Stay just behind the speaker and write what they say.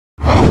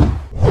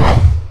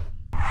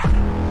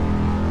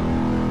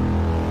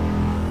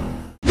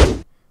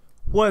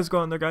What is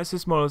going on there, guys?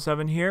 It's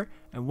Moto7 here,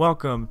 and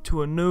welcome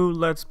to a new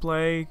Let's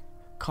Play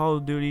Call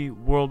of Duty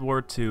World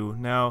War II.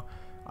 Now,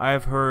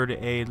 I've heard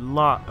a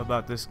lot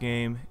about this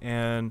game,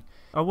 and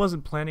I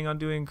wasn't planning on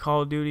doing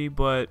Call of Duty,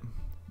 but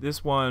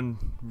this one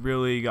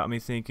really got me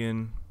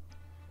thinking,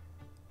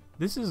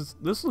 this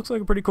looks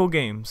like a pretty cool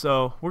game,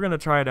 so we're gonna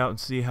try it out and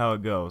see how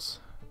it goes.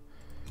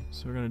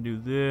 So we're gonna do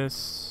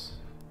this,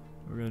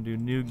 we're gonna do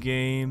new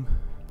game,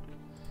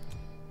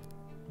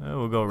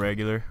 we'll go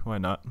regular, why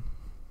not?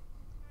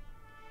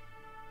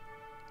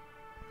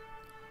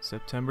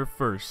 September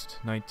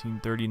 1st,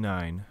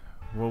 1939.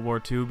 World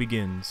War II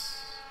begins.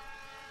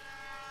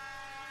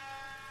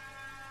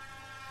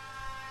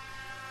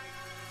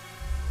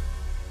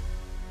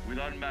 With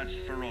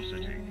unmatched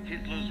ferocity,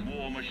 Hitler's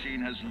war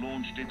machine has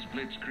launched its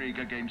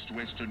blitzkrieg against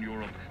Western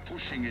Europe,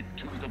 pushing it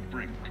to the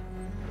brink.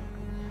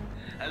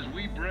 As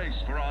we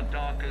brace for our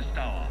darkest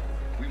hour,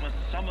 we must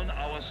summon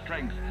our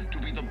strength to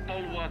be the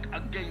bulwark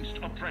against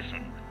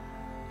oppression.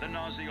 The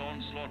Nazi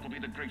onslaught will be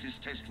the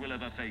greatest test we'll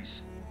ever face.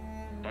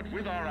 But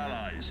with our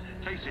allies,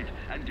 face it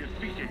and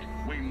defeat it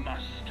we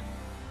must.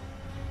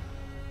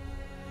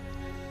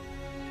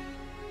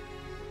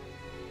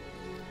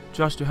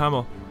 Josh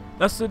Duhamel.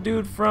 That's the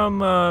dude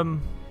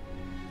from,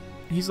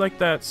 he's like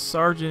that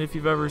sergeant, if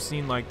you've ever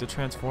seen like the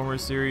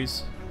Transformers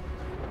series.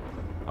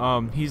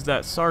 He's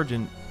that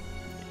sergeant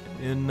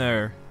in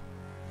there.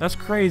 That's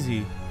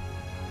crazy.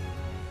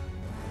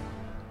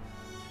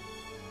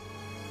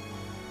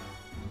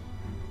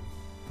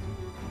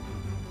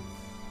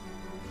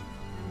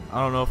 I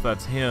don't know if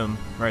that's him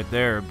right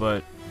there,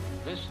 but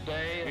this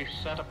day we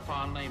set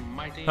upon a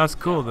mighty that's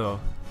cool though.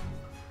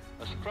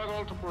 A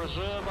struggle to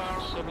preserve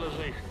our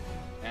civilization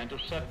and to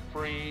set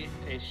free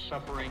a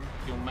suffering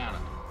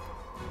humanity.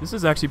 This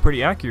is actually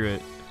pretty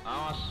accurate.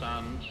 Our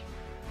sons,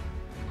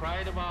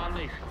 pride of our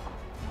nation,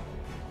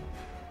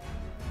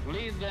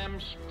 lead them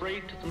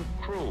straight and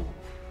true.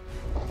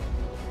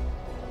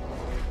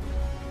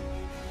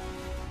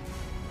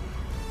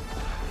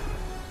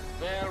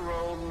 Their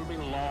road will be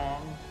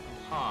long and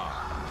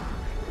hard.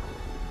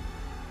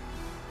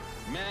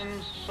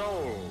 Men's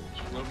souls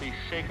will be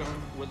shaken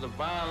with the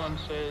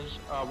violences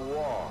of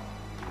war.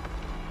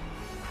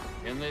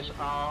 In this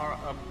hour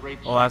of great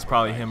Oh, that's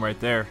probably him right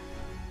there.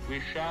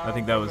 We shall I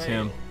think that was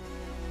prevail. him.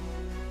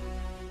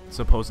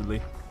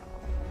 Supposedly.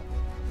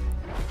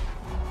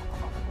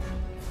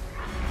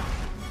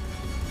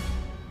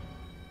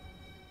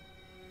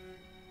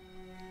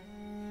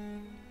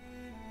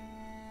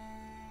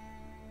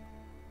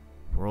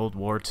 World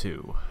War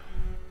II.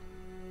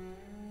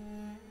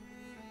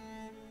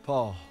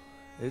 Paul,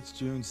 it's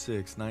June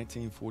 6,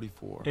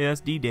 1944. Hey,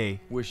 that's D-Day.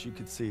 Wish you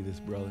could see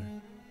this, brother.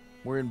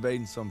 We're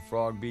invading some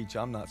frog beach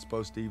I'm not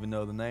supposed to even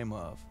know the name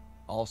of.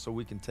 Also,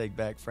 we can take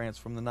back France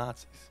from the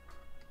Nazis.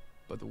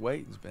 But the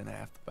waiting's been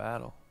half the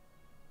battle.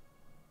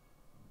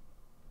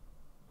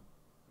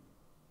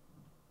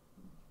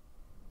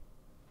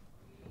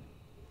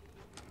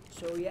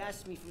 So he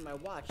asked me for my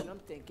watch, and I'm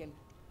thinking,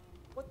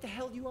 what the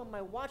hell do you want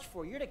my watch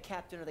for? You're the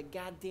captain of the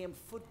goddamn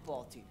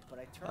football team.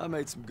 But I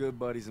made some good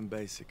buddies in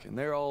basic, and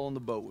they're all on the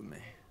boat with me.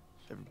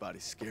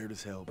 Everybody's scared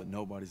as hell, but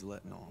nobody's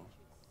letting on.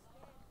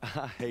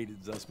 I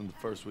hated Zussman the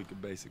first week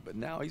of basic, but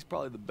now he's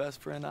probably the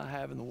best friend I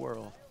have in the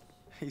world.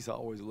 He's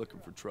always looking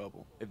for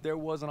trouble. If there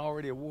wasn't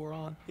already a war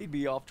on, he'd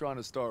be off trying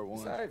to start one.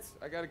 Besides,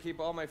 I gotta keep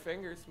all my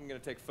fingers. I'm gonna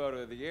take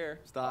photo of the year.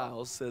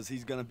 Styles says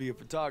he's gonna be a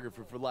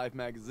photographer for Life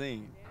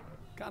magazine.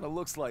 Kinda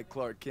looks like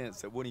Clark Kent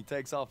said when he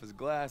takes off his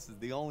glasses,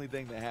 the only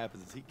thing that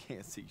happens is he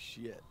can't see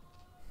shit.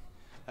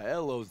 Now,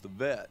 Elo's the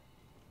vet,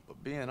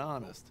 but being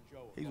honest,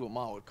 he's what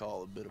Ma would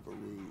call a bit of a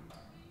rube.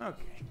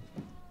 Okay,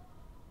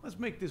 let's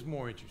make this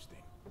more interesting.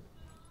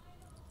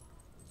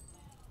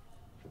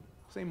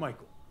 St.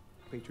 Michael,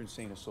 patron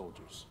saint of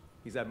soldiers.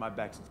 He's had my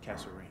back since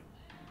Kasserine.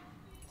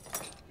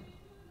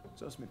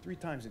 Zussman 3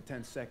 times in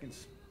 10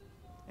 seconds,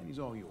 and he's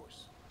all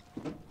yours.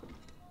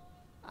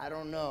 I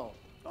don't know.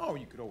 Oh,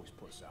 you could always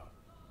puss out.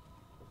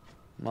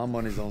 My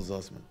money's on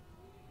Zussman.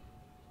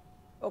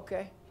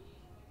 Okay,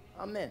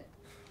 I'm in.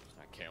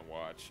 I can't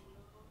watch.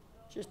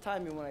 Just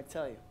time me when I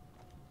tell you.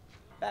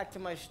 Back to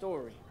my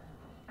story.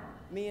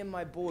 Me and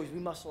my boys, we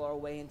muscle our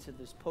way into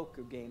this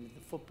poker game that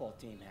the football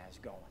team has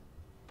going.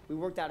 We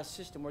worked out a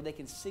system where they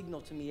can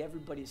signal to me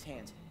everybody's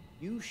hands.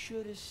 You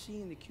should have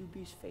seen the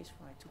QB's face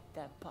when I took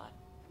that pot.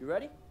 You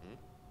ready?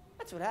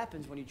 That's what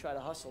happens when you try to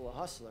hustle a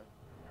hustler.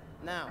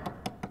 Now,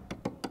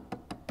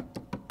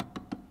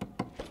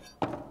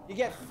 you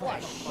get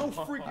flushed. Don't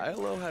freak out.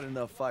 Elo had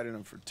enough fighting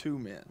him for 2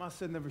 men. Ma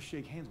said never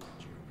shake hands with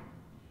a Jew.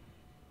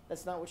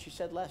 That's not what she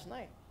said last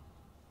night.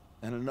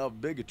 And enough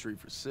bigotry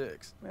for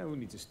 6. Man, who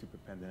needs a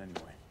stupid pendant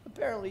anyway?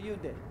 Apparently you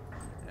did.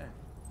 Yeah.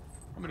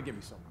 I'm gonna get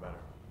me something better.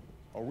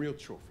 A real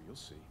trophy, you'll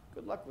see.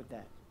 Good luck with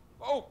that.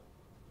 Oh!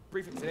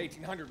 Briefing's at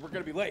 1800. We're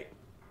gonna be late.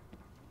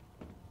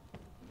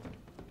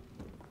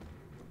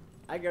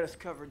 I got us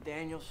covered,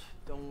 Daniels.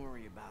 Don't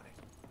worry about it.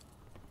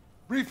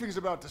 Briefing's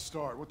about to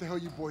start. What the hell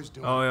you boys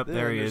doing? Oh, yep,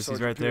 there he There's is. He's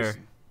Sergeant right there.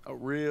 Pearson. A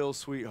real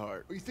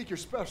sweetheart. Well, you think you're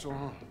special,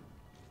 huh?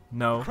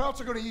 No. Krauts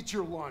are gonna eat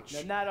your lunch.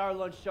 Now, not our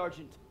lunch,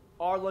 Sergeant.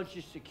 Our lunch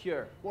is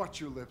secure. Watch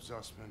your lips,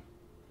 Zussman.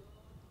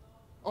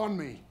 On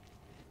me.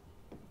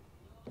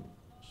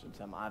 Since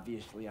I'm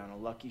obviously on a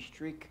lucky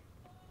streak,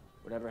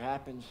 whatever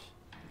happens,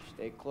 you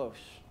stay close.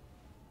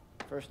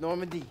 First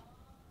Normandy,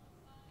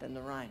 then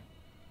the Rhine.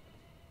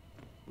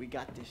 We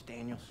got this,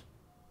 Daniels.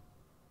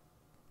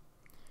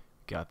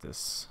 Got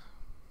this.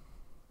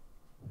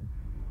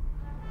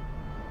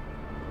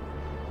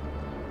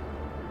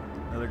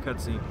 Another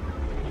cutscene.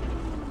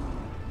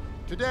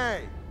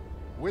 Today,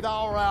 with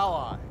our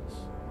allies,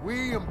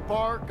 we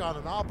embark on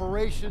an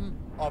operation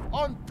of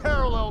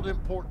unparalleled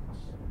importance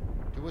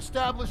to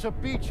establish a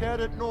beachhead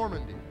at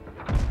Normandy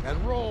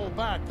and roll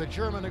back the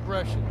German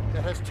aggression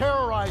that has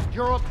terrorized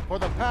Europe for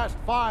the past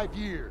 5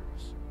 years.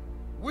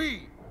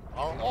 We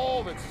are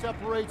all that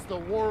separates the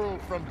world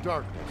from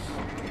darkness.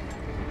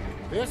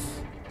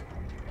 This,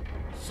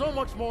 so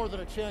much more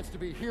than a chance to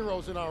be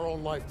heroes in our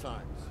own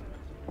lifetimes.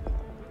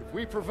 If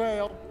we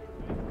prevail,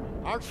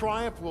 our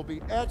triumph will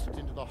be etched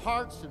into the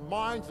hearts and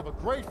minds of a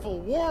grateful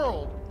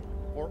world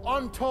for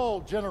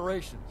untold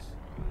generations.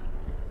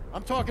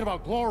 I'm talking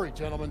about glory,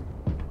 gentlemen.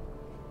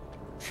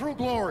 True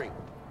glory.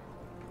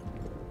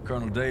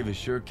 Colonel Davis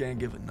sure can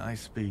give a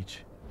nice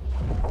speech.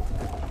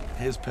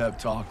 His pep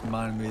talk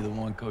reminded me of the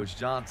one Coach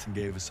Johnson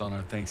gave us on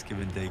our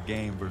Thanksgiving Day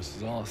game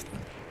versus Austin.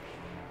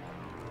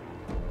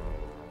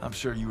 I'm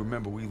sure you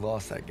remember we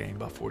lost that game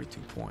by 42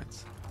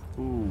 points.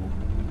 Ooh.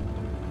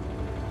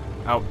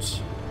 Ouch.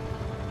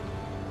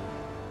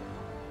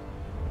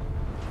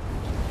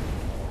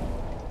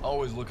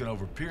 Always looking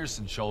over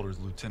Pearson's shoulders,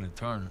 Lieutenant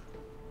Turner.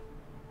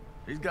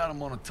 He's got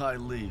him on a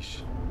tight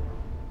leash.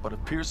 But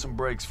if Pearson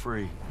breaks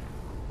free,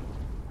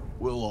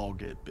 we'll all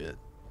get bit.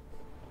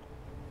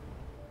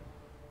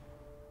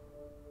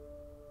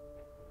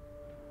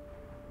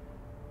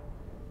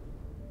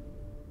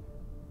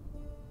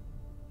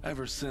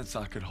 Ever since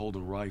I could hold a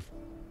rifle,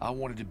 I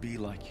wanted to be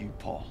like you,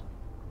 Paul.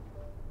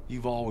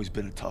 You've always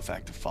been a tough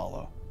act to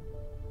follow.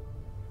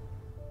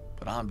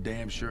 But I'm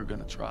damn sure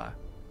gonna try.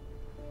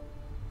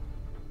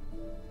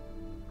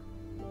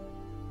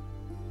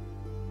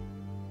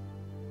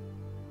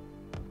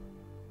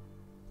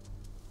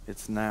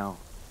 It's now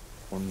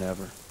or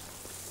never.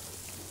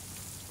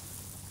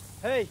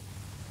 Hey,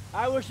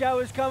 I wish I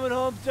was coming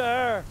home to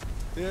her.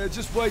 Yeah,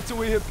 just wait till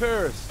we hit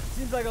Paris.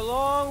 Seems like a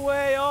long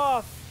way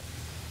off.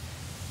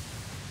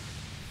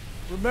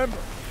 Remember,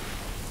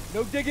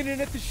 no digging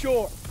in at the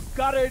shore. You've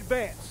got to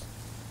advance.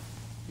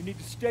 You need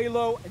to stay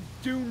low and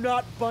do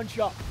not bunch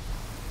up.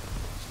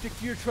 Stick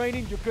to your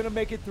training, you're gonna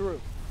make it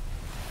through.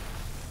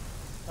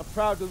 I'm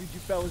proud to lead you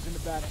fellas into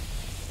battle.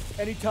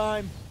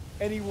 Anytime,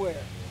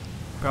 anywhere.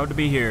 Proud to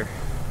be here.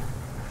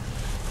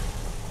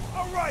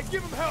 All right,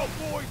 give him hell,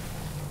 boys.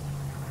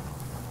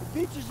 The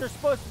beaches are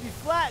supposed to be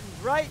flattened,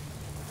 right?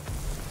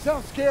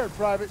 Sound scared,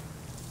 Private.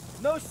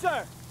 No,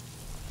 sir.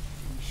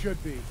 You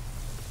should be.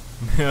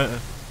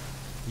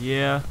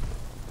 Yeah. A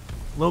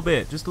little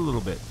bit, just a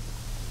little bit.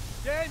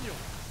 Daniel,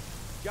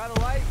 got a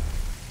light?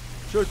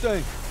 Sure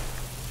thing.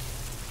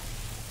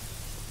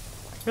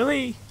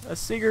 Really? A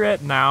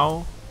cigarette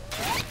now?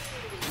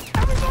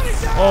 Everybody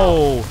down!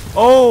 Oh,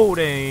 oh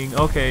dang.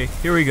 Okay,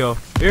 here we go.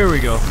 Here we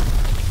go.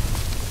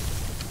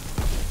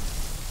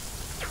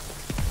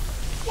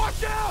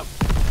 Watch out!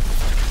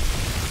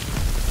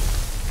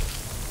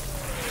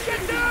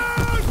 Get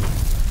down!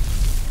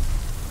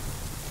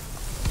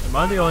 Am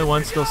I the only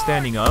one still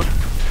standing up?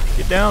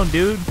 Get down,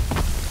 dude.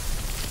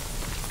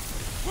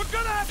 We're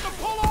gonna have to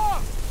pull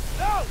off!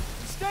 No!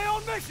 Stay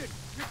on mission!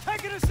 You're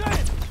taking us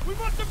in! We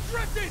must have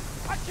drifted!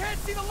 I can't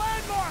see the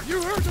landmark!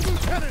 You heard the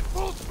lieutenant.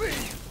 Full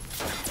speed.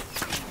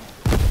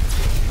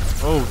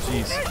 Oh,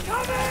 jeez.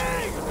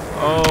 Incoming!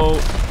 Oh,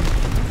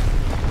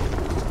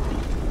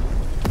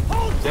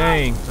 Hold tight!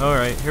 dang.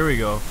 Alright, here we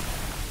go.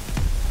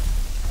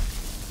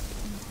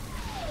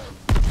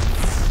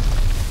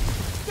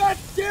 God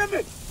damn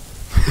it!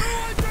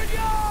 200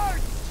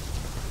 yards!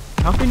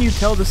 How can you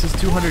tell this is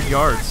 200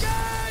 yards?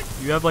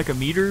 You have like a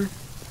meter?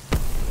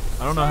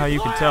 I don't know how you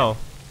can tell.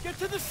 Get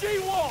to the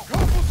seawall!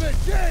 Corporal's in!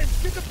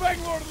 James, get the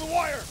Bangalore to the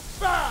wire!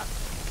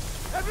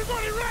 Fast!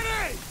 Everybody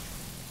ready!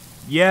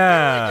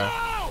 Yeah.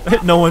 Here we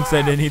go! No one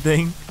said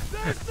anything.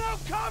 There's no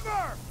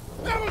cover!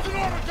 That was an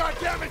order,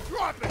 goddammit!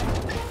 Drop it!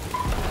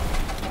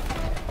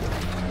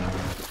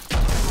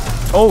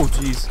 Oh,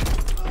 jeez.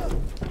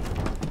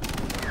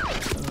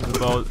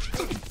 About.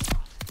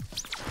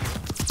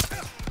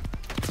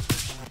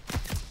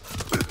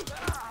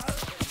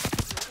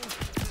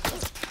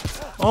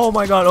 Oh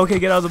my god, okay,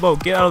 get out of the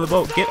boat, get out of the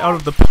boat, get out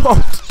of the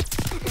boat!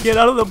 Get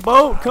out of the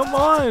boat, come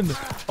on!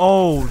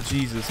 Oh,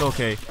 Jesus,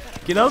 okay.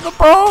 Get out of the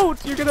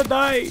boat! You're gonna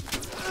die!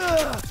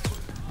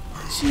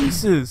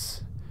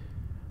 Jesus!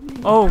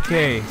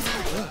 Okay.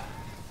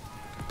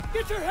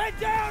 Get your head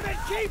down and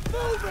keep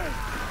moving!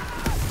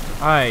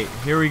 Alright,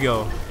 here we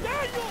go.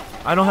 Daniel!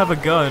 I don't have a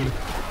gun.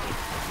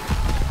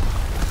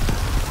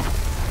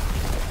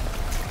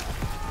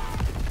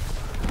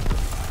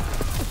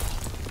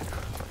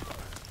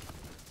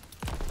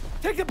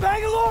 Take the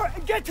Bangalore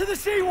and get to the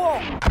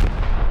seawall!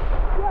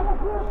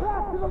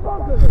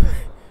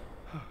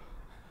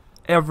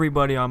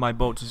 Everybody on my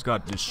boat just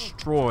got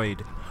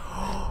destroyed.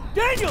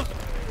 Daniel,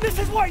 this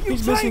is what you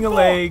He's trained missing a for.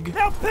 leg.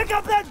 Now pick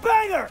up that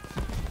banger.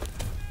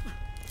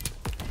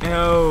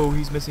 Oh,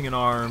 he's missing an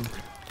arm.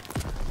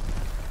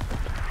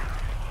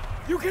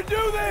 You can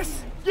do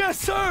this. Yes,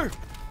 sir!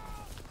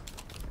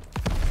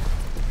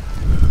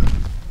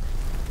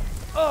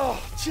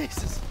 Oh,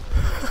 Jesus!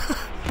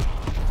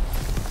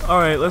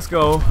 Alright, let's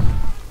go.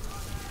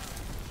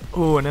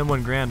 Oh, an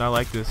M1 Grand. I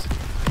like this.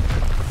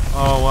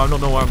 Oh, I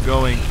don't know where I'm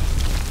going.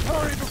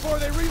 Hurry before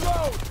they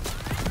reload.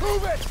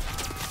 Move it.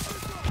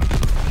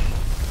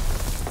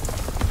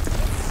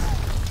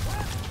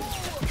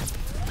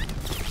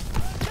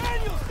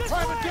 Daniel,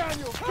 Private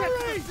Daniel,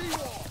 hurry! Get to the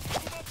seawall.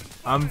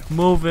 I'm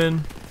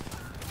moving.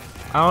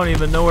 I don't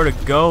even know where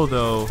to go,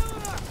 though.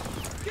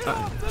 Get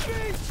off the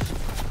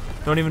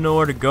beach. Don't even know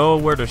where to go,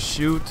 where to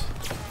shoot.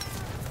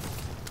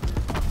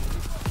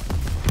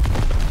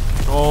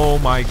 Oh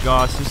my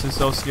gosh, this is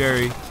so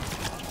scary.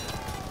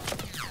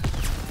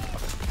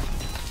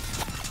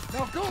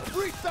 Now go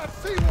breach that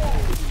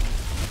seawall!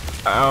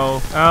 Ow.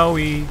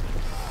 Owie.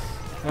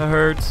 That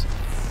hurts.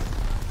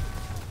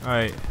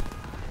 Alright.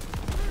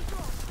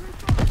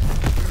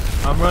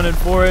 I'm running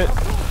for it.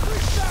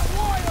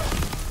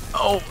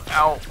 Oh,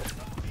 ow.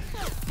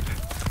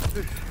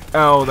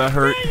 Ow, that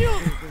hurt. Daniel,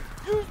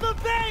 use the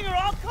banger.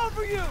 I'll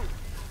cover you.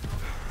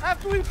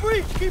 After we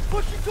breach, keep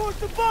pushing towards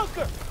the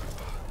bunker.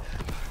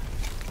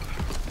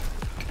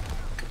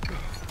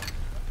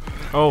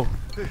 Oh.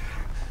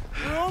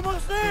 We're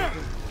almost there.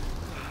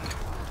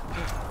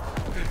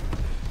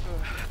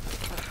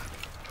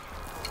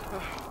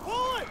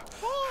 Pull it!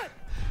 Pull it!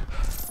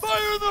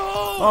 Fire in the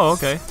hole! Oh,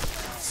 okay.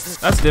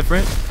 That's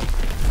different.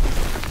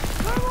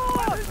 Come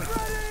on! It's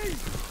ready!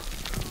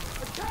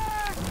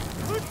 Attack!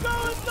 Let's go!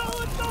 Let's go!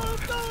 Let's go!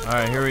 Let's go!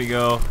 Alright, here we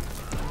go.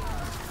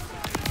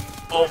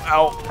 Oh,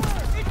 ow.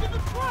 Into the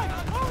front!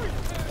 Hurry!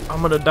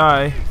 I'm gonna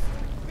die.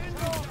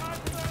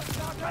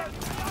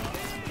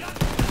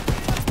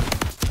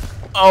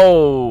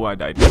 Oh, I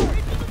died. Into the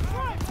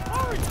front!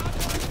 Hurry!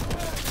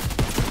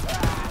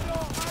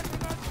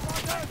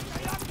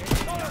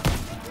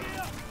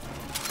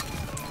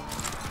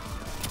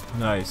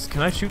 Nice.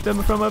 Can I shoot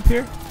them from up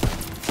here?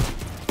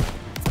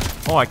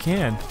 Oh, I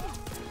can.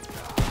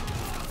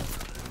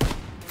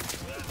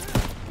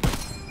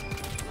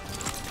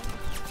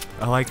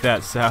 I like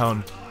that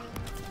sound.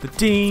 The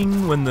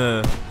ding when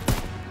the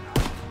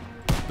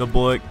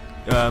bullet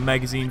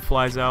magazine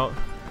flies out.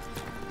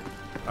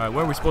 Alright,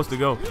 where are we supposed to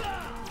go?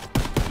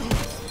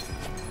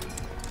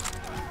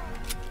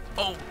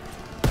 Oh!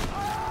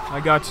 I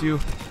got you.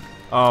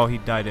 Oh, he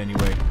died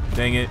anyway.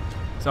 Dang it.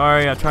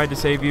 Sorry, I tried to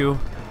save you.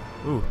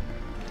 Ooh,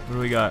 what do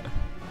we got?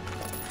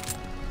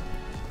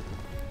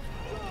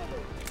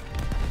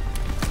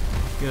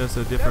 Get us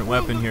a different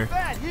weapon here.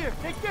 Here,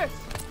 take this!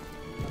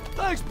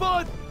 Thanks,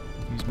 bud!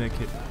 Use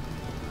medkit.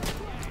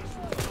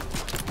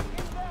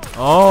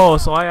 Oh,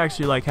 so I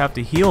actually like have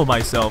to heal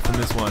myself in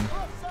this one.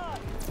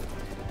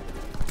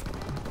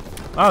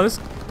 Wow,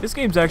 this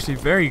game's actually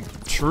very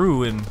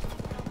true and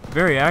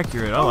very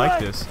accurate. I like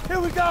this. Here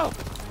we go!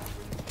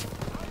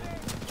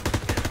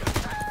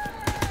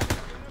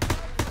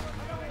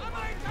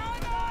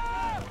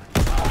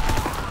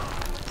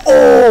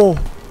 Oh!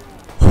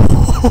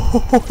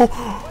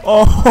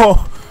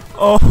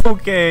 Oh!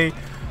 Okay.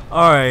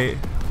 Alright.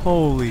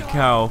 Holy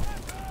cow.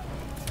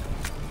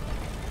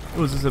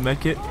 Was this a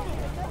medkit?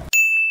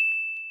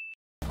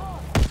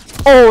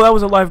 Oh, that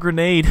was a live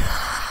grenade.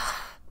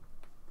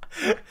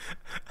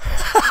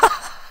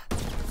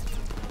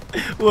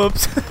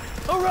 Whoops.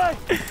 Alright,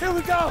 here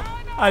we go!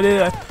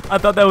 I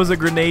thought that was a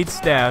grenade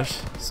stash,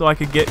 so I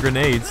could get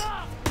grenades.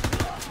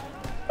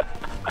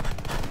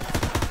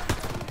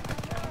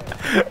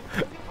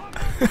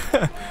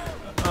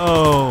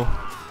 Oh.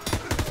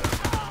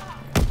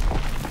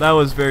 That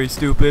was very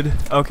stupid.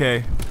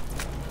 Okay.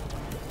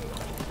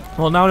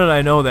 Well, now that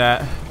I know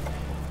that,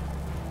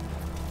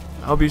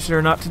 I'll be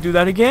sure not to do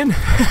that again.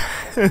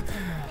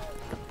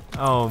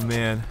 Oh,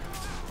 man.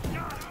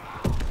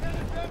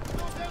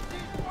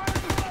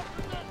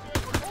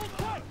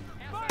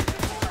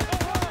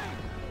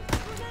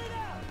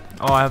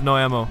 Oh, I have no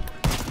ammo.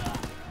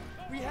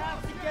 We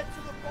have to get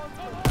to the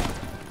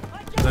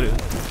bunker.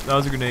 That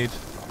was a grenade.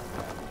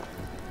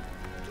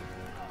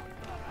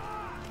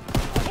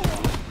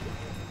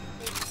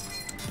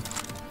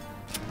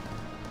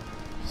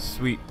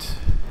 Sweet.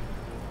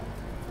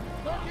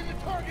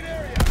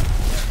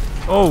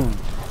 Oh!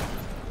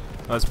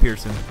 That's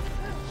Pearson.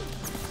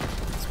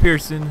 It's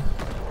Pearson.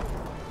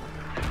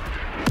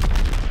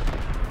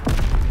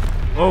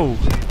 Oh!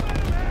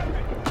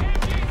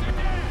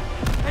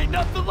 Ain't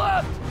nothing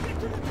left!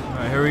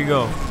 Alright, here we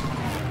go.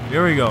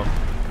 Here we go.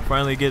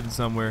 Finally getting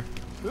somewhere.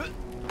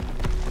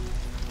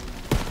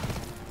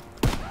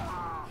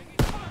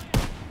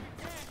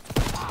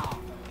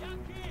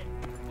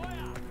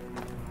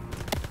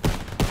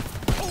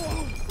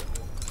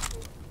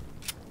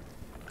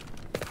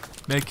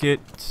 Medkit.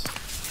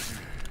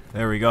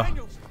 There we go.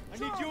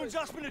 I need you and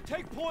Zussman to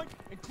take point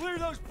and clear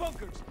those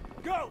bunkers.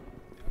 Go!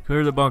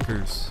 Clear the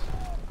bunkers.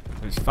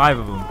 There's 5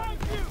 of them.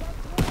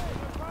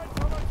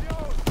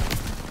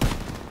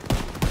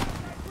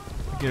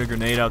 Get a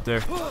grenade out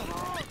there.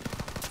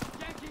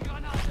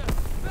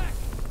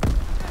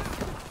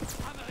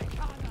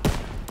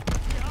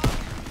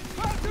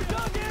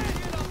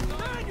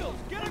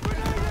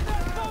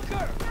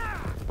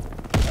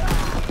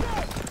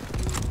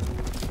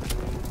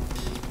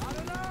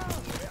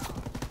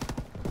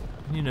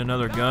 Need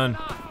another gun.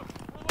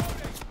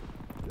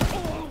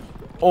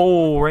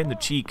 Oh, right in the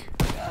cheek.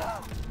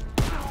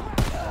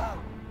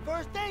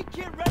 First aid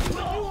kit ready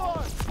when you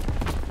are.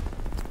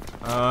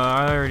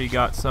 I already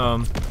got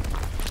some.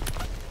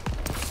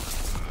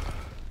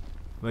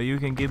 But you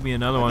can give me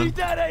another one. Need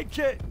that aid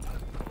kit.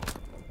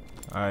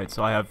 Alright,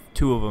 so I have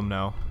 2 of them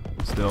now.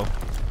 Still.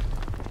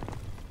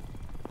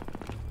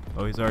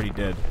 Oh, he's already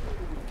dead.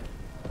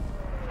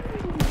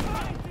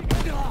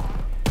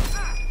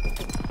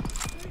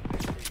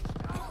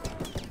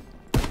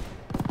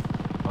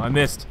 Oh, I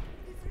missed.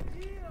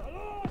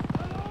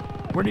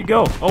 Where'd he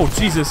go? Oh,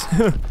 Jesus.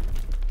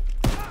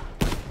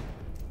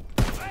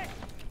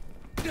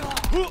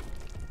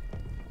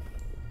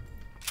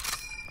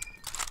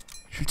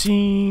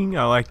 Ching!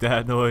 I like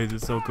that noise.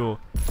 It's so cool.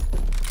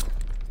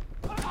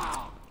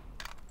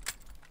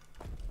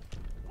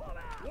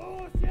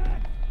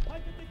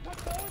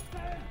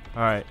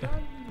 Alright.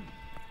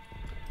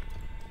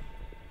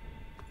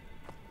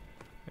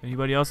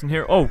 Anybody else in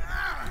here? Oh!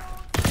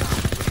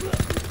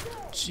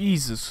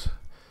 Jesus.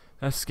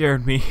 That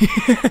scared me.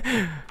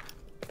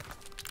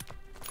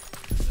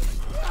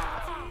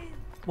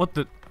 What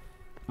the?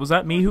 Was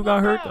that me who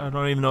got hurt? I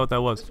don't even know what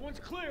that was. This one's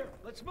clear.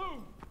 Let's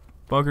move.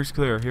 Bunker's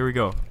clear. Here we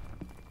go.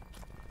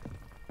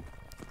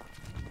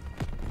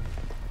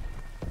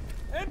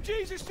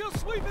 MGs are still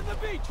sweeping the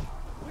beach.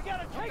 We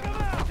gotta take them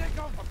out.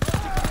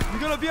 You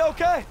gonna be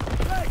okay?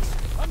 Thanks.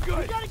 I'm good.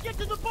 We gotta get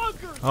to the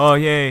bunker. Oh,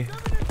 yay.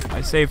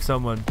 I saved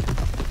someone.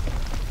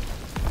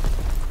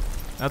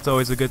 That's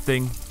always a good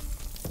thing.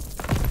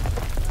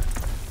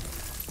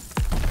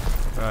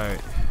 Right.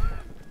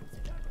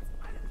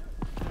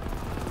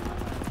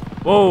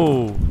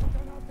 Whoa.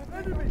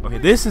 Okay,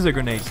 this is a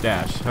grenade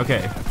stash.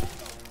 Okay.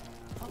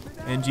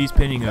 NG's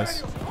pinning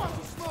us.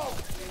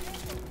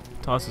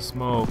 Toss the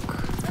smoke.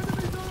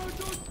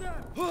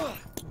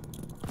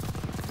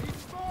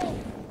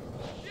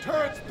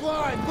 Turret's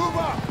blind. Move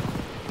up.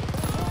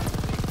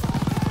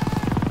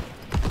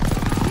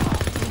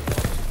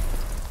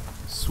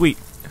 Sweet.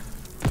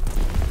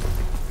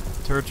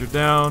 Turrets are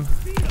down.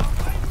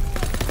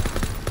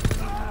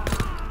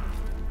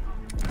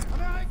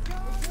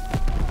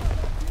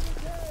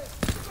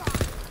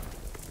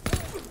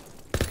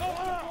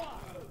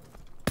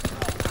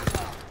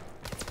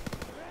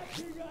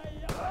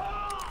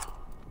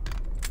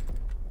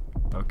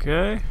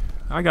 Okay,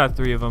 I got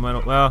 3 of them.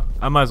 Well,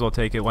 I might as well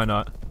take it. Why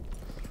not?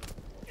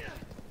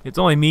 It's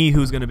only me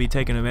who's gonna be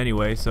taking them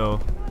anyway,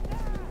 so.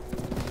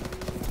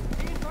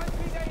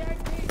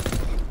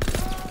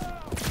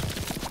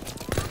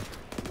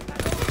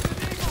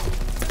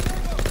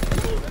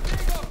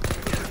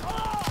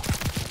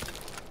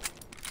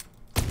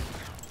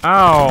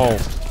 Ow!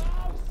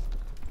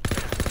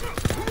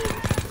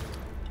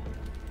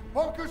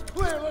 Bunker's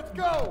clear. Let's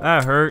go.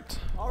 That hurt.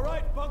 All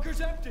right, bunker's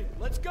empty.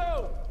 Let's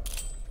go.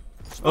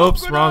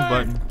 Oops, wrong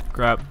button.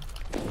 Crap.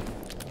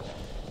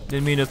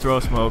 Didn't mean to throw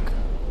smoke.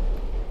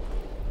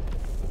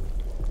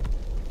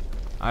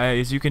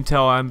 As you can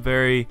tell, I'm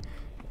very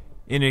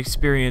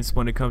inexperienced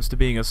when it comes to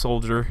being a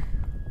soldier.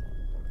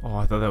 Oh,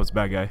 I thought that was a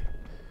bad guy.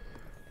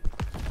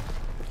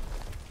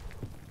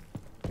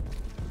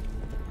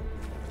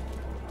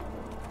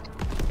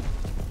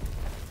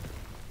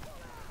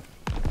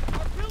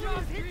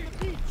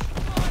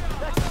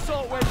 Next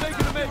assault, we're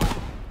taking a mix.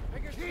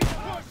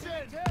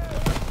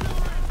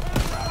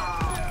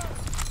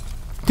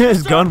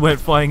 His gun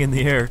went flying in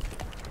the air.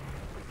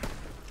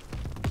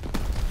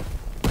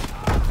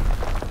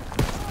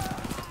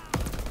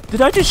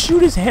 Did I just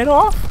shoot his head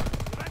off?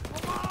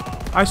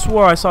 I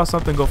swore I saw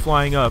something go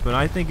flying up, and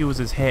I think it was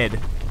his head.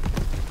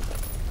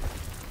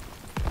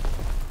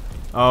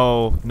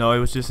 Oh, no, it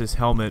was just his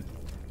helmet.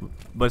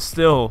 But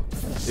still,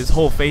 his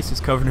whole face is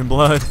covered in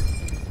blood.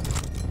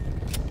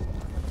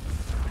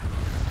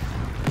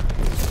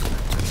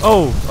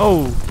 Oh,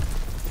 oh.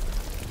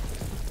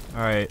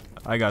 Alright,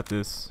 I got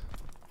this.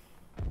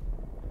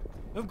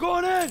 I'm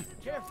going in.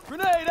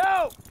 Grenade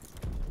out.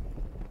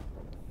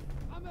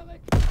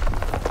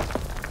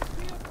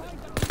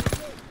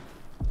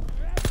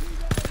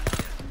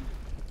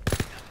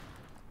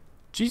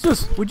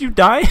 Jesus, would you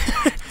die?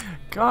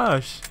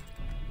 Gosh.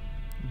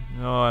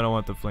 No, I don't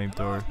want the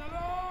flamethrower.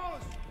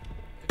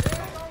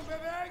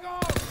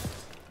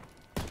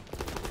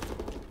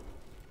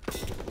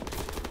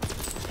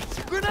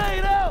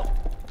 Grenade out.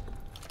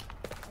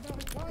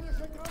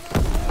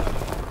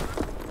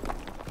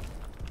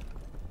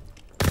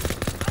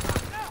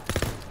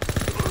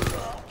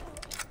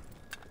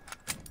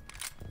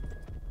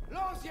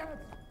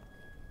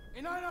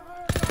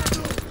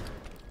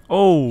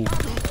 Oh!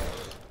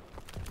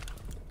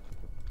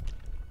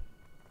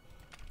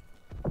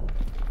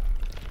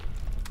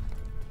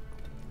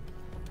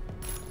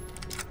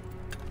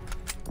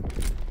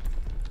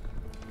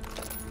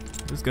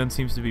 This gun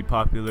seems to be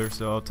popular,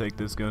 so I'll take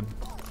this gun.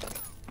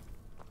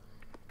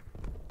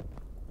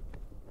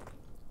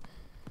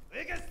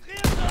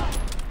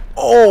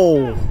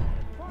 Oh!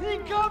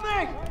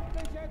 Incoming!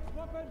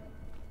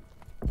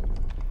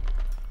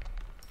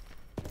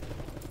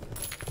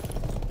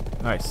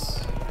 Nice.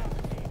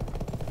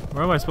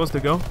 Where am I supposed to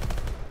go?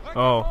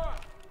 Oh.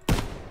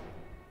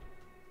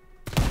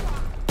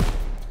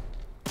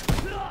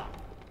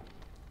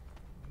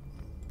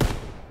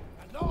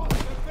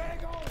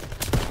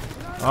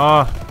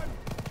 Ah.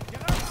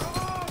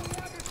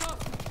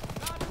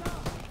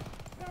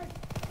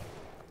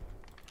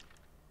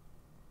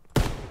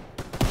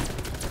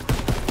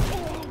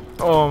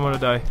 Oh, I'm gonna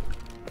die.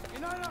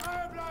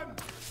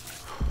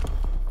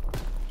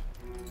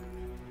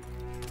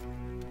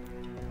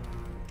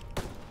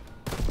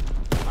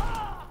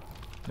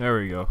 There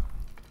we go.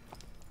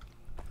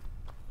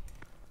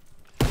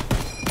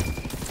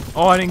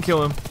 Oh, I didn't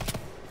kill him.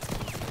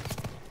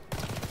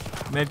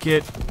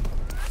 Medkit.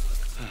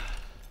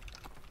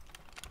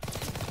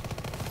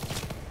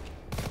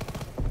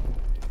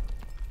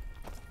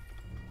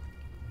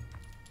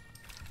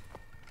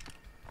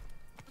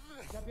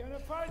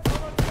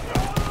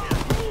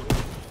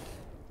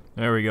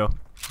 There we go.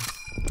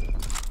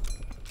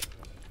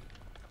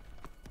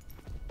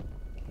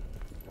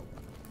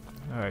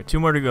 Alright, 2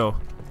 more to go.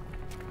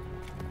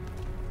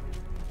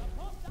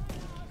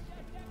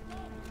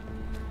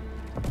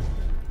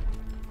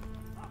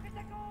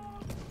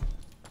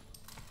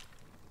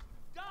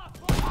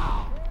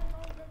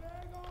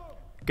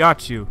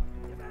 Got you.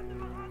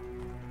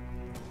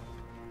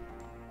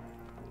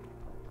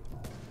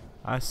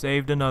 I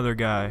saved another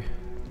guy.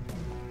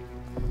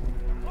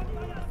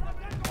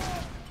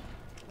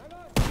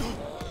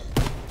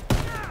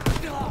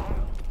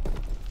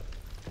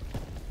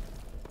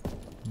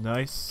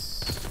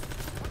 Nice.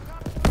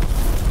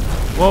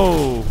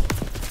 Whoa.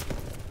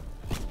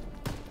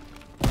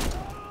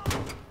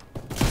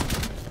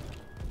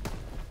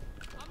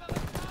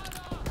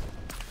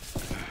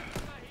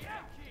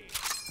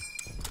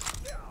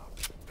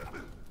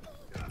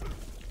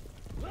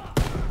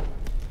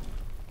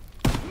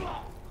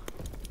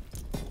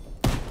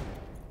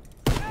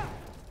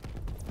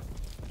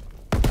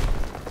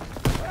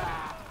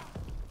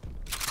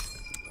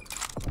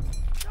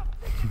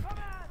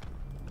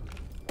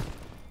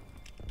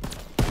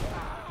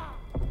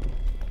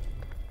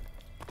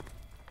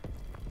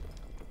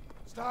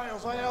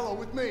 Styles, Aiello,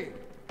 with me.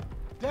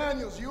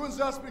 Daniels, you and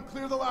Zussman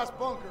clear the last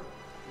bunker.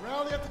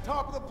 Rally at the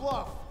top of the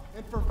bluff.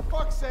 And for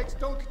fuck's sakes,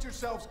 don't get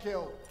yourselves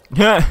killed.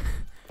 Yeah.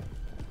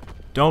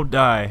 Don't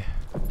die.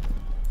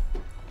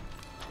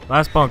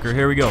 Last bunker,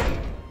 here we go.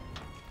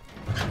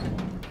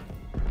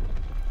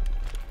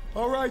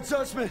 All right,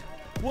 Zussman.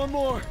 One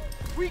more.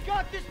 We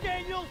got this,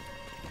 Daniels.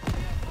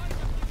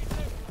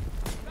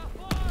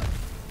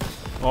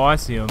 Oh, I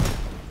see him.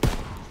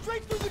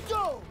 Straight through the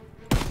dome.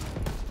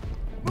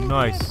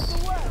 Nice.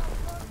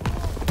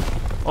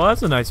 Oh,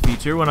 that's a nice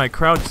feature. When I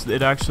crouch,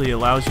 it actually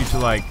allows you to,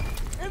 like,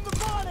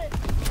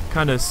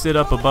 kind of sit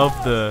up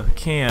above the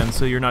can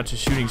so you're not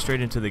just shooting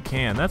straight into the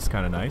can. That's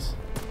kind of nice.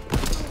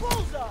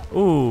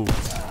 Ooh.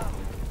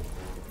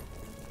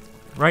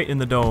 Right in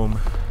the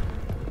dome.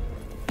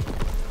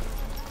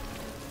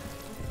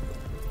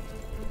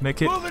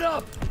 Make it. Move it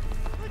up.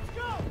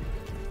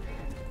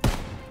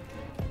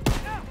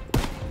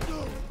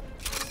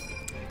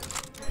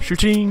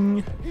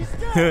 Shooting.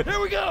 Here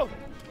we go.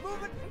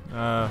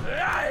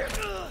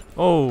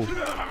 Oh,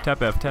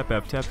 tap F, tap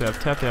F, tap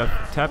F, tap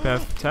F, tap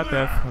F, tap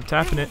F. I'm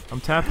tapping it. I'm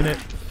tapping it.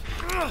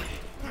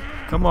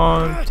 Come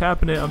on,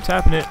 tapping it. I'm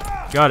tapping it.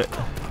 Got it.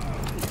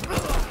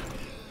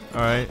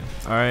 All right,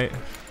 all right.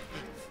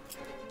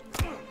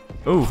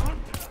 Ooh.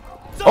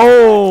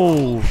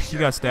 Oh, you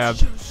got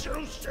stabbed.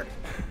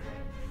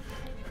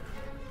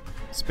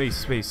 Space,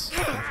 space.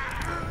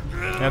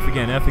 F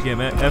again, F again,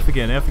 F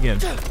again, F again.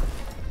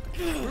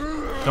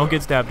 Don't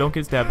get stabbed, don't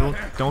get stabbed,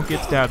 don't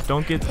get stabbed,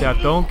 don't get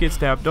stabbed, don't get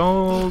stabbed,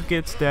 don't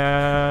get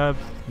stabbed.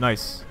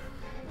 Nice.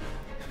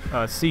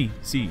 C,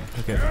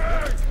 okay.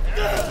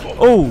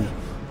 Oh!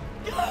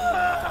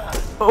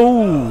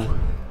 Oh!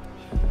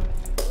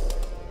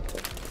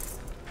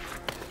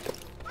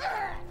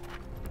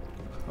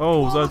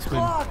 Oh,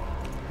 Zussman.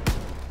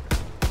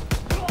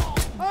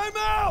 I'm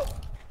out.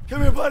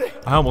 Come here, buddy.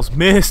 I almost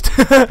missed.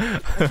 I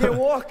can't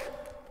walk.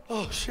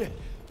 Oh, shit.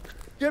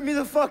 Get me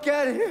the fuck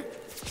out of here.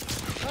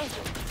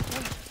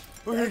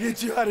 We're gonna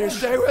get you out of here.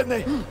 Stay with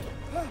me.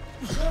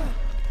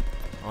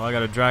 Oh, I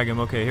gotta drag him.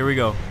 Okay, here we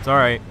go. It's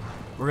alright.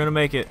 We're gonna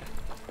make it.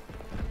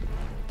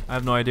 I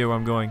have no idea where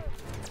I'm going.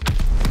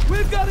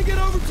 We've got to get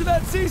over to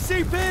that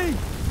CCP.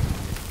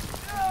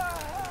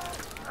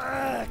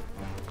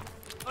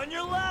 On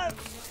your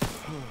left.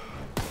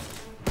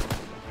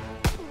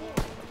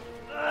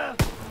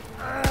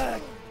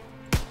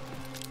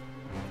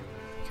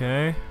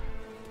 Okay.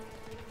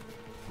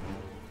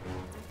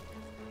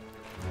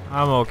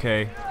 I'm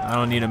okay. I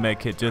don't need a med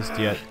kit just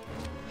yet.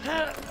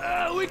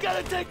 We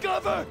gotta take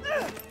cover!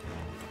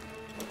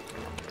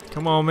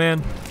 Come on,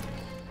 man.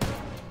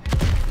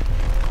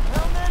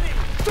 How many?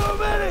 So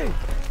many!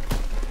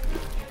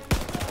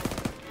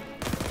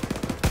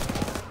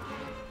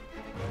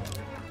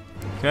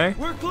 Okay.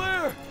 We're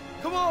clear!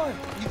 Come on!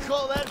 You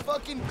call that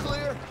fucking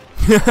clear?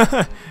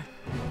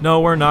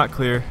 No, we're not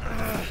clear.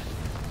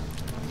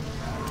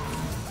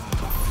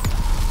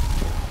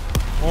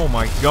 Oh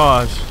my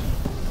gosh.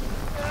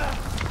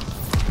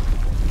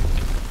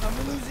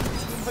 I'm losing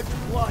too much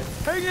blood.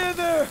 Hang in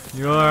there!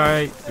 You're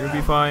alright. You'll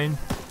be fine.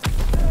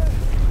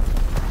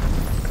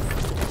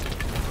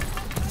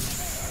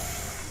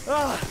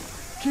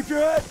 Keep your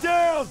head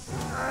down!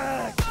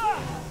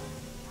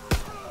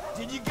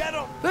 Did you get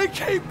him? They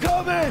keep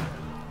coming!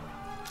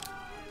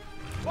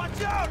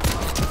 Watch out!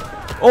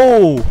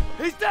 Oh!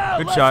 He's down!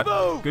 Good Let's shot.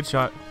 move! Good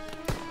shot.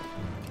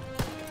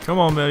 Come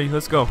on, Melly.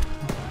 Let's go.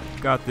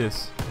 Got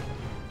this.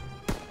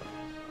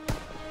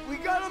 We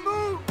gotta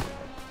move!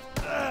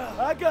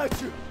 I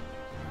got you!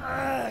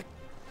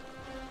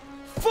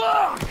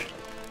 Fuck!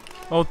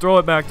 Oh, throw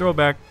it back. Throw it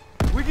back.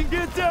 We can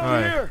get down All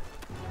right. here!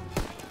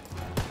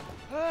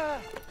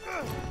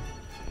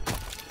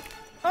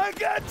 I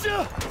got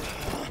you!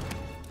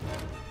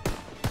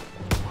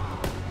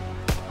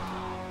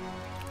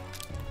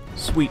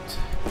 Sweet.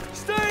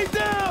 Stay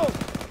down!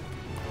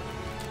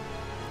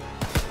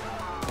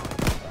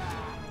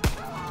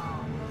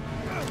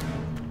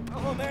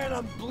 Oh man,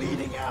 I'm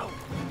bleeding out.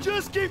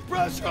 Just keep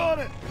pressure on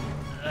it.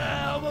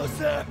 Almost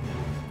there.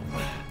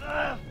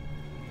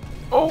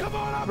 Oh! Come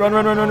on, Run,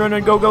 run, run, run, run,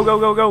 run. Go, go, go,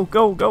 go, go,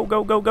 go, go,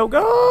 go, go, go,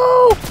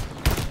 go!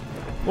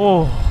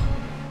 Oh.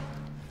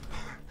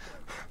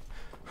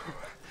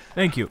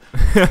 Thank you.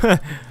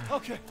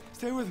 Okay,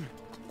 stay with me.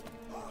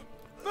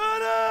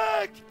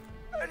 Medic!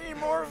 I need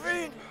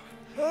morphine.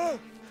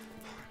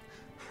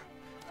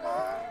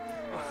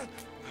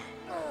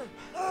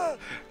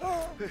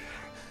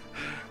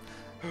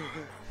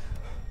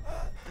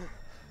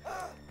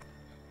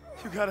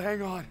 You gotta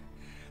hang on.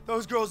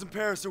 Those girls in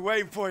Paris are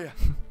waiting for you.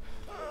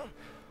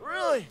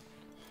 Really?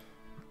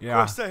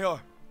 Yeah, Of course they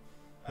are.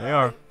 they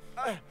are.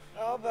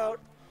 How about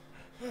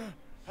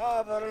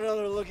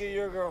another look at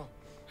your girl?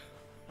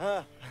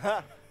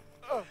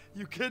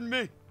 You kidding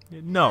me?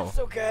 No. It's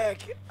okay.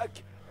 I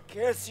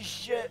can't see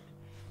shit.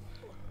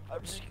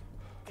 I'm just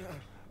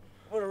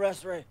put a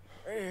rest right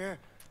here.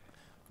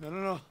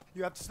 No.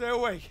 You have to stay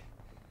awake.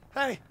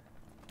 Hey,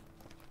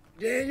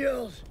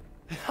 Daniels.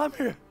 I'm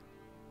here.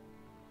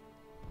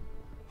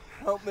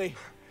 Help me.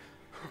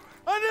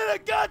 I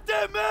need a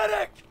goddamn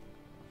medic.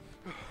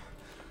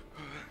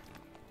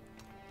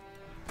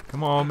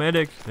 Come on,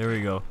 medic. There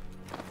we go.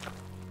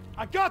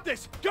 I got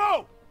this.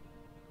 Go.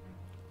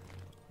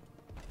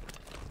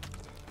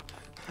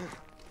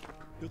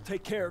 You'll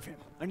take care of him.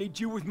 I need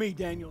you with me,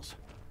 Daniels.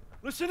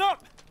 Listen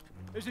up!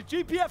 There's a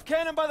GPF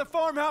cannon by the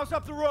farmhouse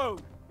up the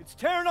road. It's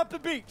tearing up the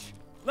beach.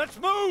 Let's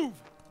move!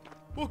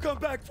 We'll come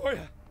back for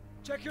you.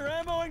 Check your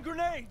ammo and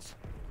grenades.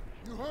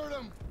 You heard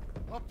him.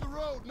 Up the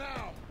road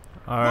now.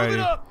 Move it Alright.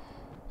 up!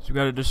 So we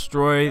gotta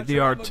destroy That's the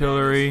your ammo,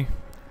 artillery.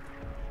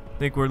 I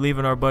think we're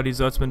leaving our buddy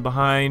Zutzman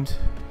behind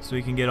so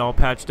we can get all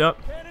patched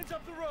up. Cannons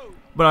up the road.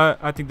 But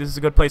I think this is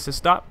a good place to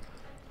stop.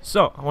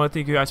 So, I want to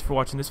thank you guys for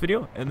watching this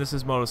video, and this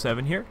is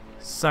Moto7 here,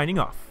 signing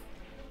off.